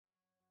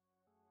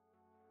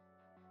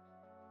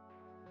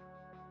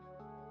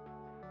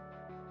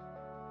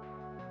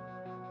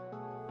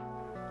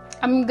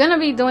I'm gonna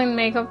be doing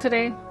makeup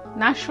today.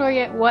 Not sure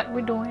yet what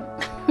we're doing.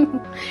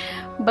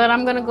 But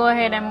I'm gonna go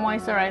ahead and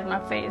moisturize my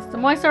face. To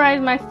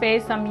moisturize my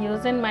face, I'm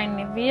using my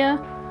Nivea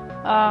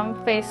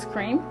face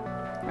cream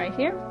right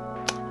here.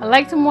 I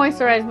like to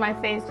moisturize my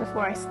face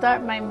before I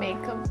start my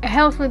makeup. It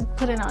helps with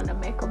putting on the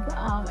makeup,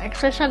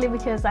 especially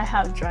because I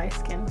have dry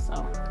skin,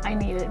 so I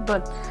need it.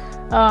 But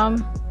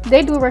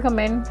they do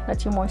recommend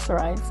that you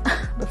moisturize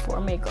before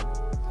makeup.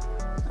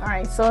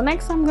 Alright, so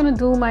next I'm gonna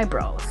do my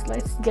brows.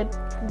 Let's get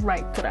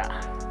right to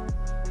that.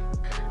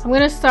 I'm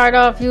gonna start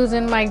off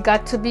using my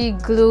Got To Be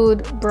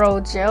Glued Brow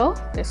Gel,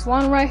 this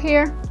one right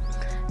here,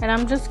 and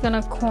I'm just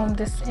gonna comb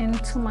this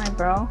into my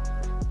brows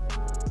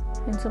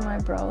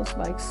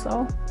like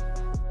so.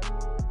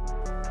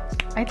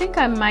 I think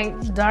I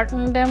might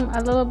darken them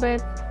a little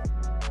bit.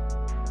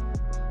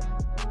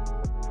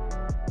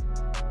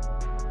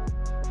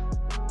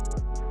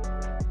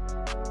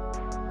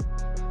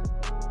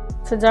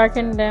 To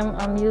darken them,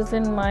 I'm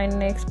using my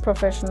NYX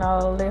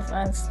Professional Lift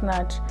and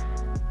Snatch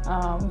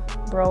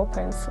brow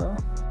pencil.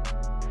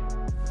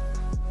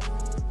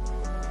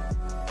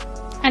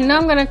 And now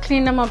I'm gonna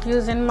clean them up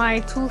using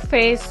my Too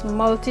Faced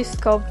Multi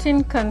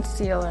Sculpting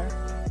Concealer.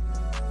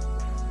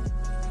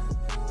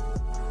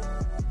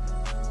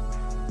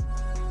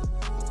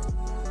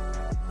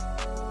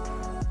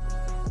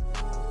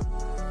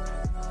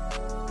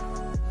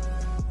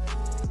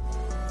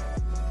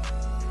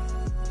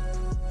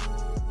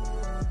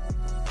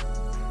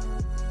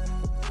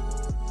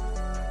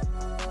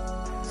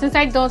 Since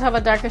I don't have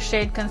a darker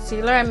shade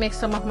concealer, I mix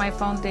some of my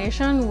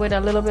foundation with a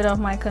little bit of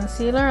my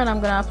concealer, and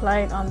I'm gonna apply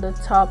it on the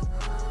top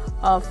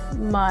of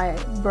my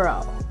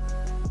brow.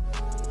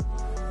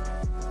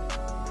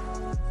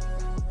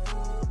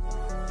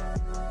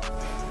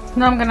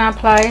 Now I'm gonna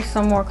apply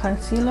some more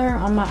concealer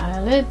on my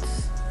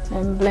eyelids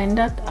and blend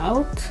that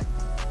out.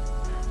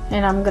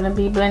 And I'm gonna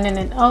be blending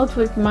it out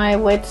with my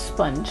wet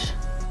sponge.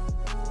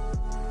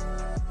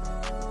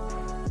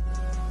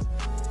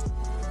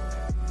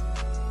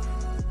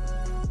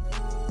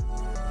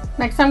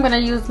 Next, I'm going to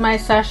use my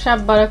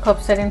Sacha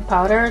Buttercup setting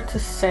powder to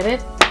set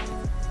it,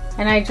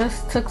 and I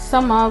just took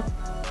some up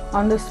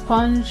on the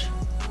sponge,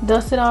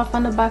 dust it off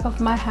on the back of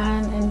my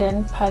hand, and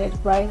then pat it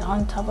right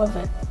on top of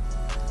it.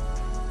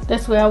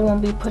 This way I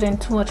won't be putting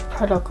too much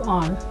product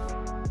on.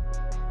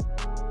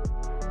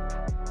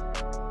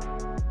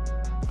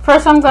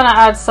 First, I'm going to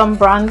add some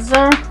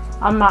bronzer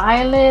on my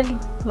eyelid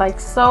like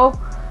so,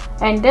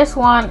 and this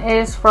one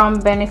is from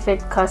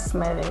Benefit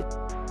Cosmetics.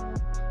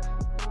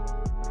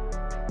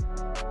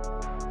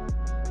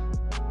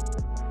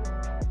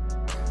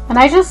 And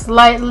I just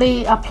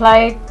lightly apply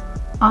it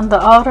on the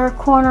outer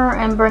corner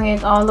and bring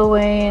it all the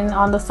way in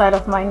on the side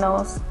of my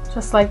nose,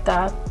 just like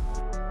that.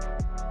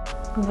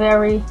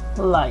 Very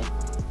light.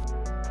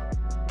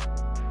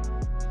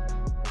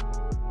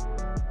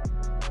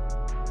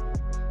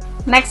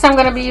 Next, I'm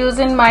going to be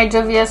using my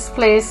Juvia's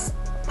Place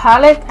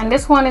palette, and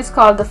this one is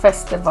called the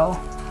Festival.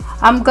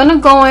 I'm going to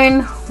go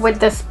in with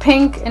this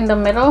pink in the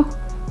middle.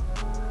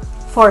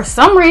 For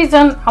some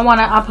reason, I want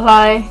to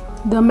apply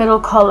the middle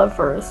color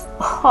first.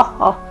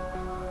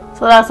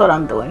 So that's what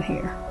I'm doing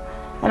here,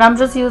 and I'm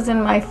just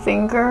using my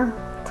finger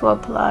to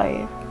apply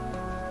it,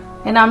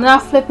 and I'm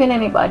not flipping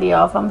anybody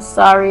off. I'm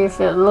sorry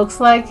if it looks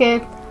like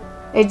it.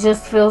 It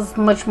just feels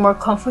much more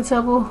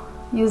comfortable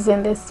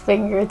using this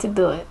finger to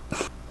do it.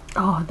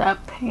 Oh,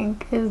 that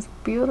pink is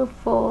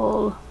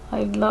beautiful.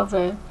 I love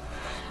it.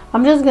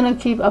 I'm just gonna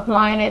keep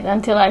applying it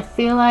until I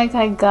feel like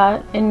I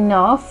got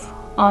enough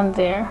on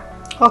there.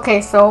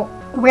 Okay, so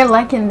we're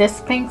liking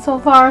this pink so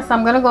far, so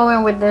I'm gonna go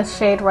in with this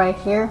shade right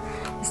here.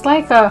 It's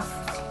like a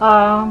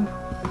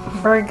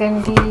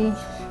burgundy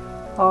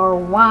or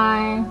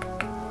wine,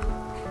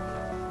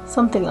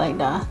 something like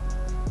that.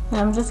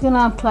 And I'm just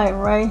gonna apply it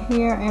right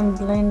here and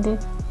blend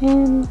it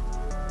in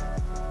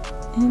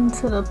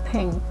into the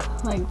pink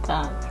like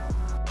that.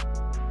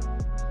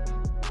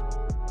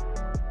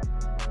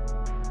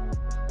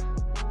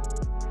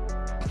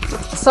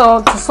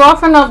 So to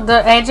soften up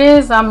the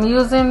edges, I'm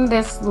using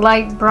this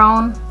light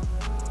brown.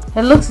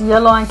 It looks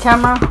yellow on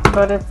camera,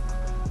 but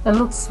it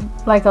looks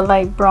like a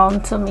light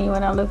brown to me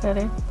when I look at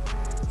it.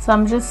 So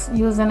I'm just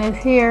using it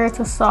here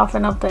to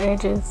soften up the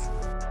edges.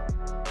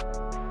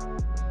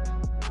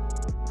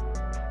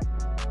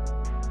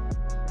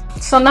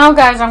 So now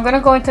guys, I'm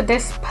gonna go into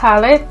this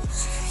palette,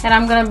 and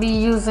I'm gonna be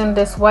using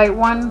this white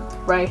one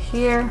right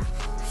here.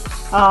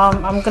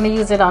 I'm gonna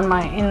use it on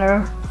my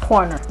inner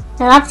corner.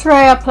 And after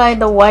I apply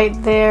the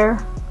white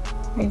there,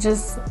 I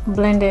just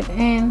blend it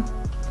in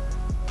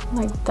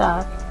like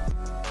that.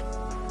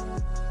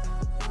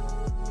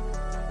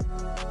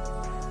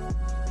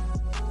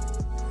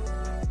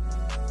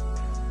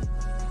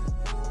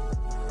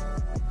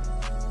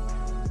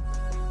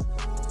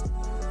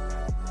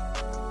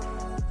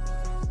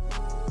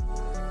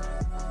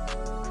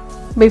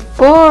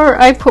 Before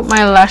I put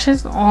my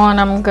lashes on,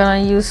 I'm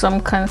gonna use some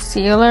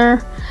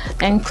concealer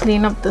and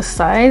clean up the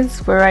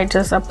sides where I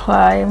just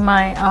apply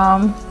my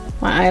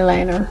my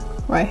eyeliner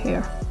right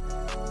here.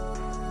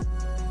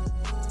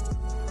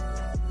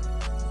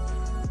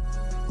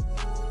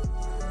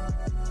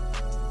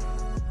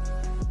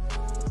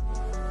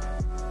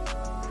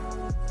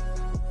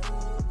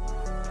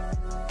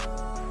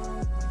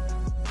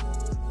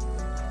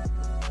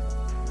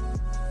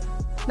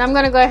 Now I'm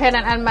gonna go ahead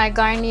and add my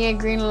Garnier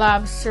Green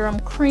Lab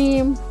Serum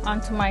Cream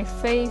onto my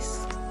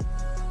face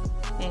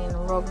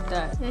and rub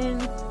that in.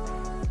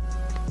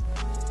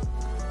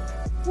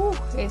 Woo,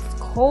 it's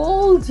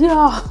cold,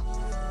 y'all.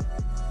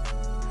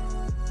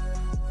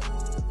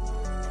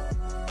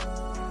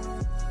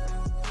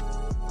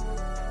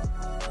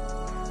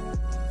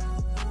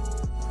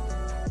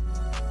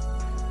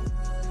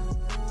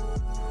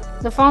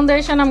 The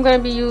foundation I'm going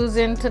to be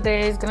using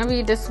today is going to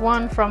be this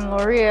one from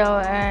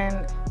L'Oreal,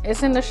 and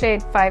it's in the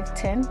shade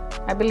 510.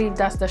 I believe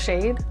that's the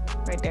shade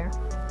right there.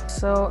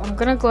 So I'm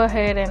going to go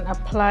ahead and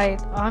apply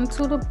it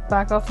onto the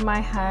back of my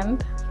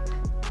hand.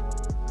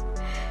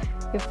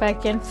 If I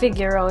can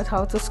figure out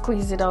how to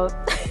squeeze it out.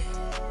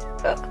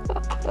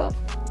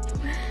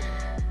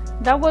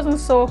 That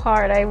wasn't so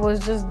hard. I was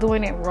just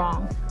doing it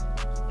wrong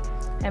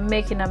and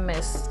making a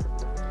mess.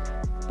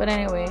 But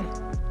anyway,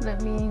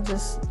 let me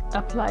just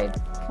apply it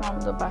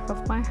from the back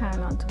of my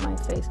hand onto my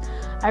face.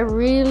 I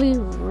really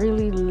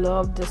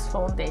love this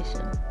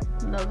foundation.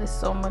 Love it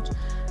so much.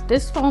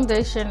 This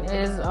foundation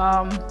is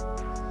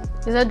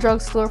a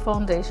drugstore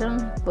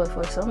foundation, but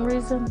for some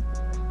reason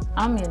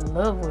I'm in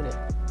love with it.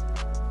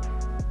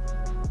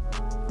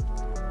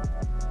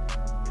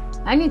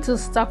 I need to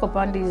stock up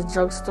on these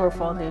drugstore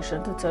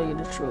foundation, to tell you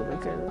the truth,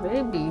 because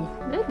they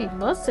be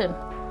busting.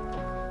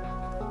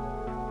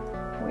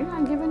 We're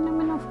not giving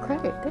them enough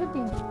credit.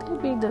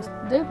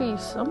 They be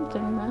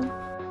something, man.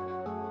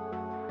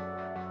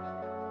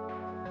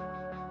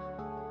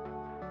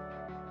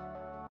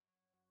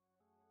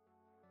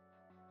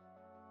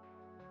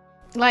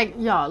 Like,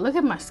 y'all, look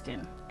at my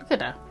skin. Look at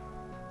that.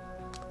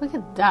 Look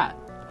at that.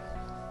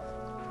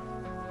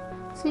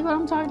 See what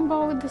I'm talking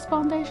about with this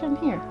foundation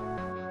here?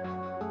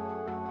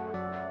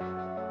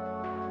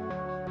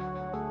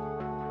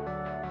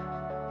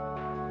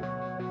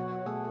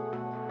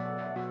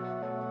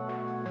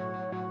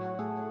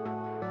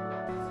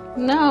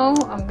 Now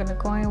I'm gonna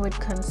go in with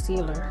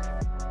concealer.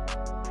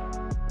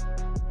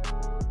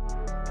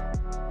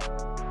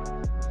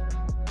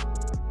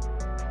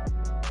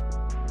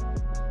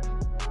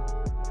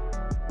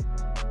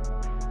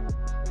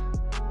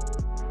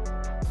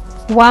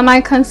 While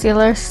my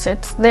concealer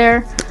sits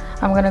there,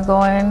 I'm gonna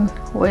go in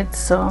with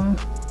some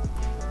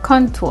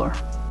contour.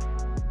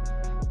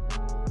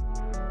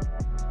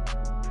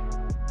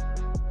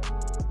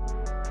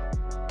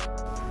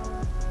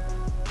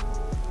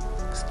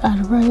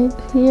 Add right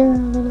here a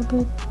little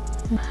bit,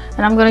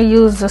 and I'm going to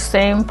use the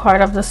same part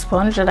of the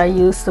sponge that I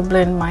used to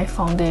blend my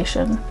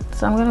foundation.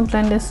 So I'm going to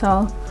blend this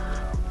out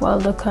while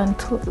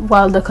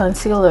the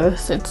concealer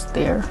sits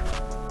there.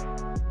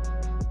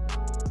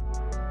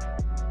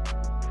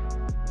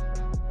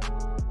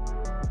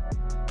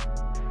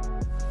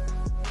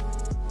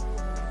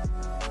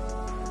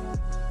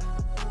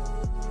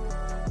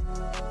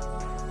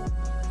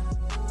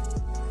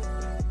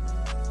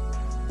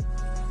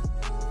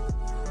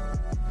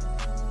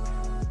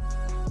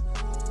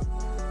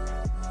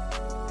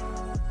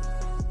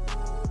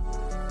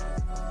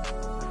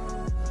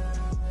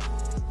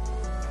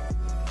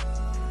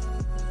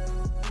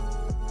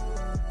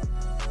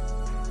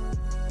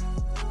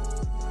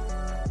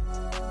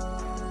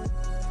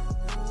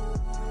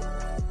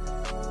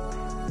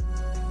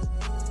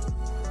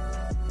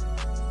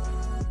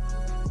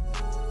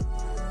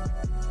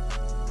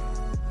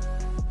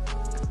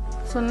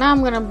 So now I'm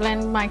going to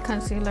blend my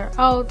concealer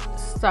out,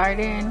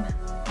 starting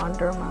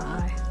under my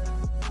eye.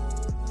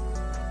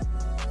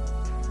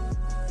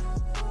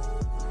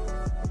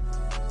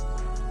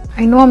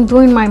 I know I'm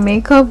doing my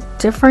makeup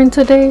different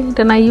today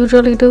than I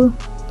usually do,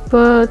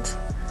 but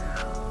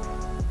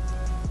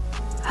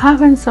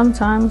happens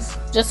sometimes.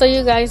 Just so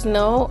you guys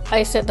know,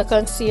 I set the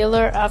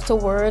concealer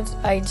afterwards.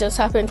 I just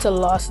happened to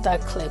lost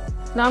that clip.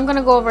 Now I'm going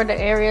to go over the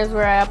areas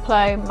where I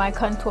applied my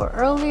contour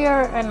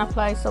earlier and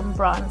apply some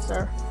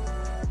bronzer.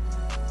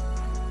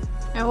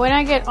 And when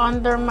I get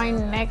under my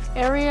neck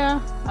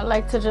area, I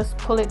like to just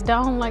pull it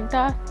down like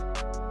that.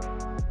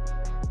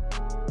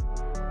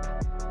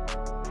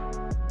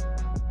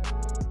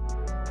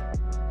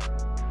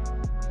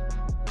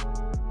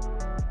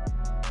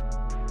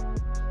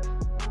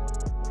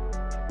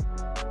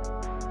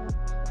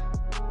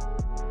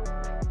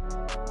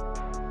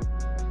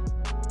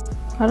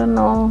 I don't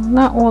know,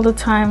 not all the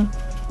time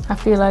I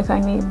feel like I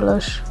need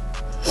blush.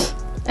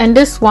 And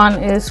this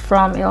one is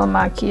from Il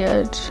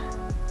Makiage.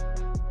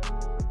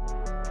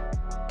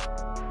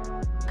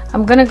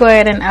 I'm gonna go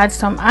ahead and add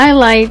some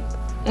highlight,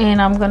 and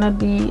I'm gonna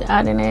be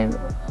adding it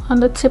on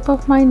the tip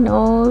of my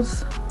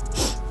nose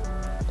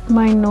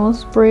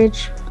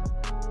bridge.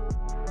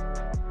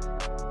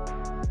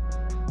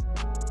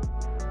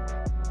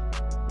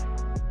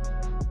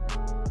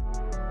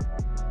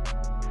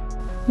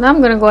 Now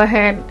I'm gonna go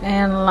ahead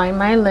and line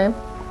my lip.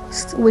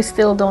 We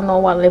still don't know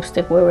what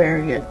lipstick we're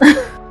wearing yet.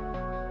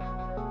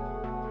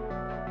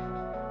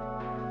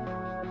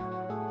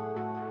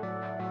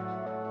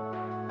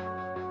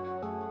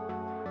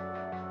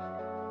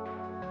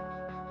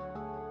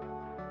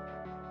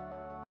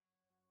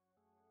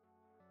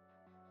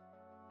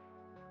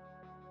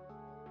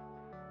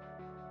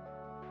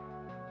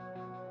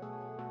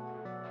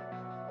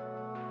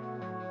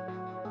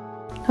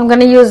 I'm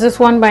gonna use this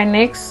one by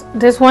NYX.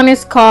 This one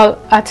is called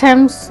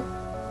Attempts.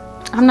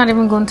 I'm not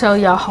even gonna tell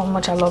y'all how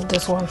much I love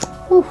this one.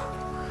 Whew.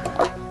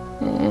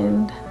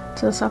 And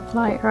just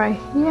apply it right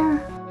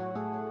here.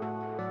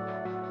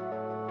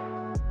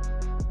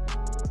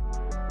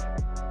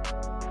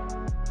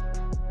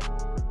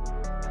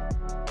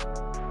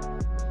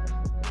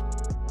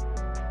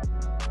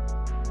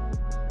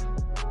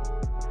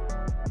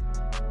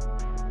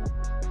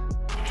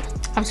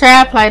 After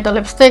I apply the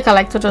lipstick, I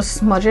like to just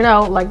smudge it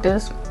out like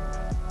this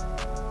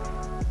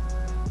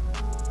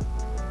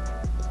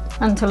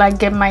until I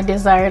get my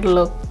desired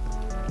look.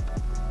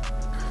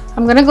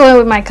 I'm gonna go in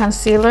with my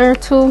concealer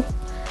too,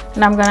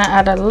 and I'm gonna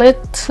add a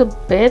little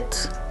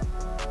bit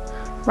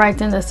right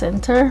in the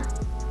center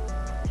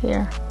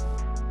here.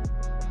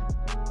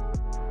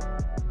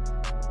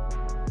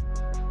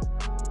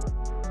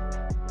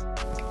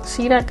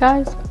 See that,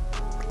 guys?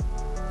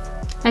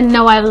 And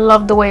now I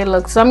love the way it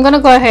looks. So I'm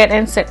gonna go ahead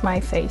and set my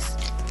face.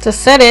 To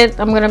set it,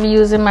 I'm gonna be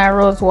using my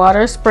rose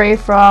water spray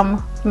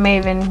from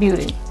Maven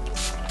Beauty.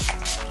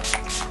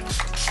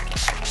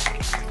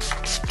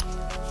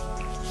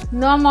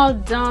 No, I'm all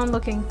done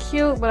looking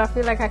cute, but I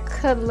feel like I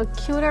could look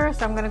cuter,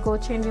 so I'm gonna go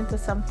change into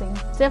something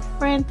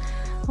different,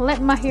 let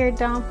my hair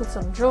down, put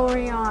some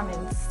jewelry on,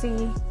 and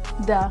see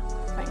the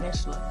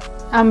finished look.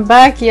 I'm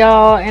back,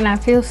 y'all, and I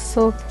feel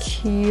so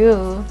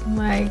cute.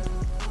 Like,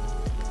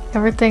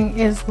 everything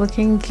is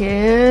looking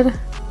good.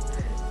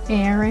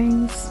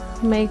 Earrings,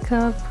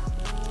 makeup,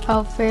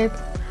 outfit.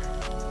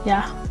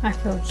 Yeah, I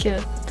feel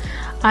cute.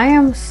 I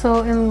am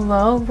so in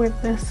love with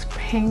this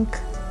pink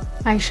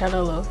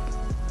eyeshadow look.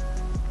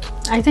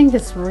 I think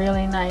it's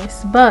really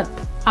nice, but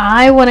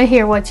I want to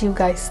hear what you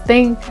guys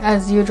think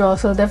as usual,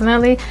 so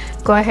definitely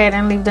go ahead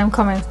and leave them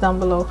comments down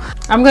below.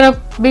 I'm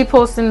gonna be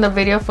posting the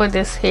video for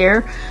this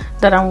hair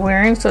that I'm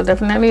wearing, so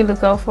definitely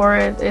look out for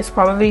it. It's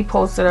probably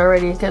posted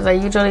already because I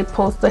usually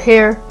post the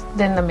hair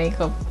then the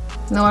makeup,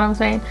 you know what I'm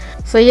saying?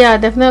 So yeah,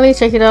 definitely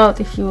check it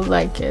out if you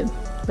like it,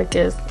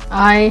 because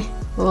I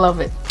love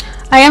it.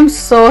 I am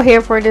so here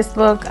for this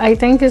look. I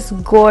think it's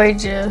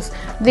gorgeous.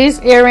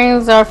 These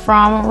earrings are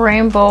from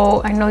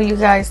Rainbow. I know you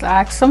guys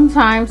ask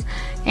sometimes.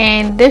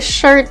 And this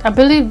shirt, I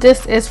believe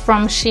this is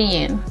from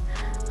Shein.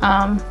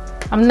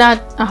 I'm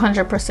not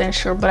 100%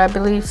 sure, but I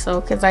believe so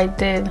because I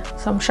did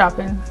some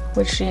shopping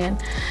with Shein.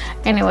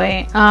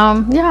 Anyway,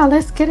 yeah,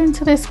 let's get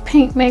into this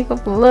pink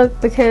makeup look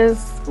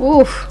because,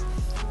 oof.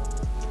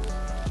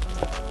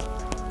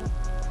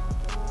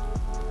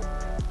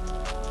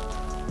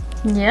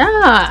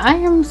 Yeah, I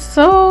am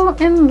so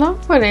in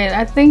love with it.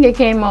 I think it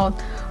came out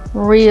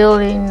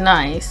really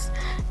nice.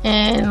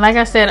 And like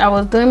I said, I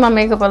was doing my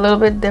makeup a little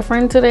bit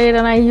different today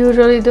than I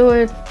usually do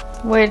it,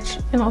 which,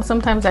 you know,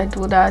 sometimes I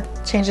do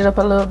that, change it up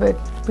a little bit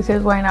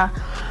because why not?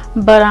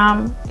 But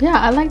yeah,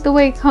 I like the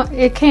way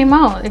it came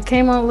out. It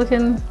came out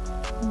looking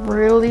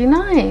really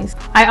nice.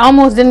 I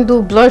almost didn't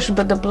do blush,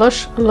 but the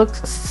blush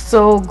looks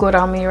so good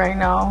on me right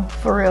now,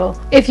 for real.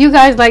 If you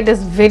guys like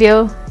this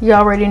video, you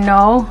already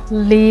know,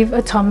 leave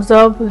a thumbs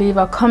up, leave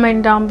a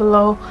comment down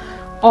below,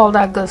 all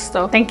that good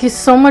stuff. Thank you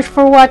so much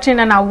for watching,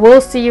 and I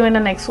will see you in the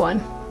next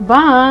one.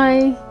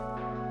 Bye.